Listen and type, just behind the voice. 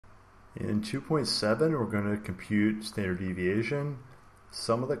In 2.7, we're going to compute standard deviation.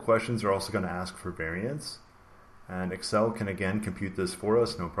 Some of the questions are also going to ask for variance, and Excel can again compute this for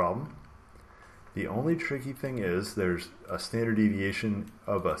us, no problem. The only tricky thing is there's a standard deviation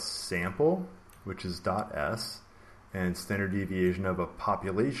of a sample, which is .s, and standard deviation of a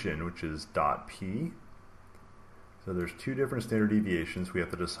population, which is .p. So there's two different standard deviations. We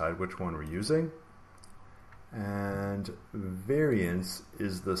have to decide which one we're using. And variance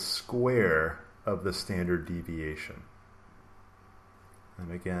is the square of the standard deviation.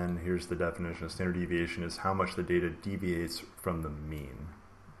 And again, here's the definition of standard deviation is how much the data deviates from the mean.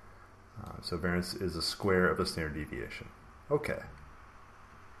 So variance is a square of the standard deviation. Okay.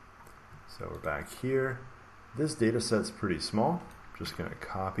 So we're back here. This data set's pretty small. I'm just going to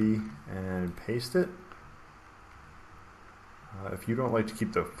copy and paste it. If you don't like to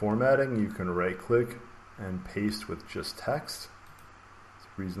keep the formatting, you can right-click and paste with just text. It's a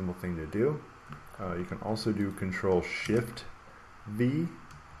reasonable thing to do. You can also do Control-Shift-V,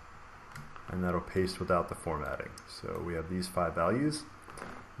 and that'll paste without the formatting. So we have these 5 values.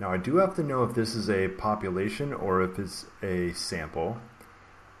 Now I do have to know if this is a population or if it's a sample.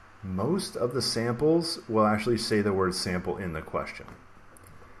 Most of the samples will actually say the word sample in the question.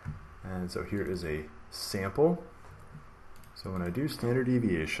 And so here is a sample. So when I do standard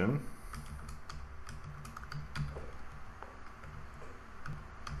deviation,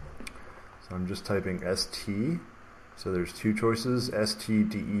 so I'm just typing ST. So there's two choices,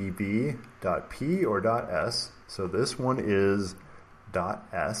 stdev.p or .s. So this one is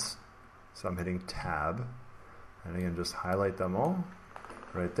 .s. So I'm hitting tab. And again, just highlight them all.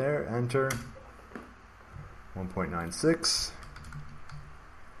 Right there, enter. 1.96.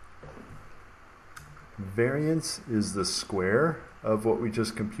 Variance is the square of what we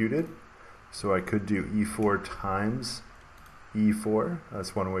just computed. So I could do E4 times E4.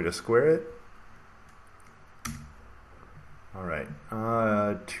 That's one way to square it. All right,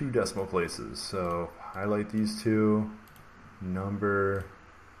 2 decimal places. So highlight these two, number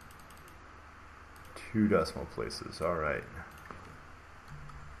 2 decimal places. All right.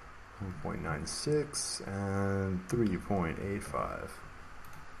 1.96 and 3.85.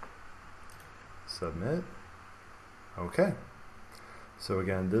 Submit. Okay. So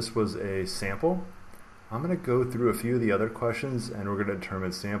again, this was a sample. I'm going to go through a few of the other questions and we're going to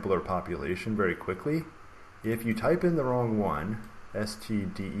determine sample or population very quickly. If you type in the wrong one,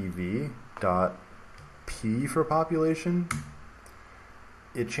 stdev.p for population,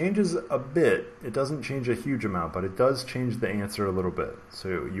 it changes a bit. It doesn't change a huge amount, but it does change the answer a little bit.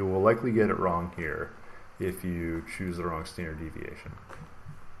 So you will likely get it wrong here if you choose the wrong standard deviation.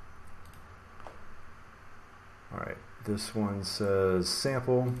 All right, this one says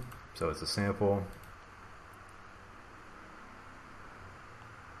sample, so it's a sample.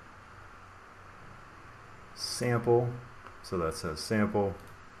 Sample, so that says sample.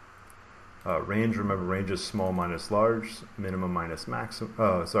 Range, remember range is small minus large, minimum minus maximum,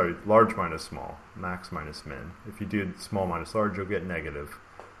 large minus small, max minus min. If you do small minus large, you'll get negative.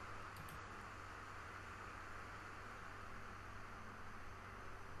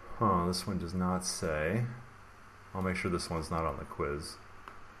 This one does not say. I'll make sure this one's not on the quiz.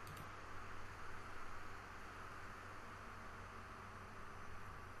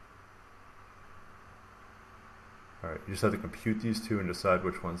 Alright, you just have to compute these two and decide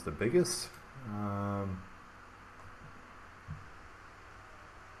which one's the biggest.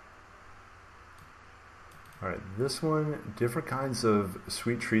 Alright, this one, different kinds of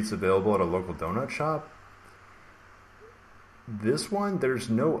sweet treats available at a local donut shop. This one, there's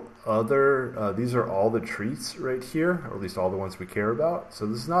no other, these are all the treats right here, or at least all the ones we care about. So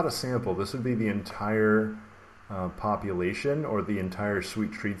this is not a sample, this would be the entire population or the entire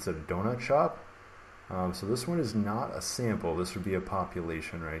sweet treats at a donut shop. So this one is not a sample, this would be a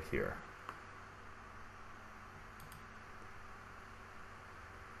population right here.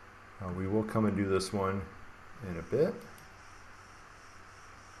 We will come and do this one in a bit.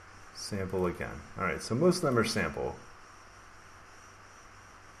 Sample again. Alright, so most of them are sample.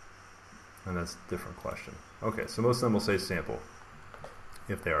 And that's a different question. Okay, so most of them will say sample,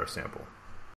 if they are a sample.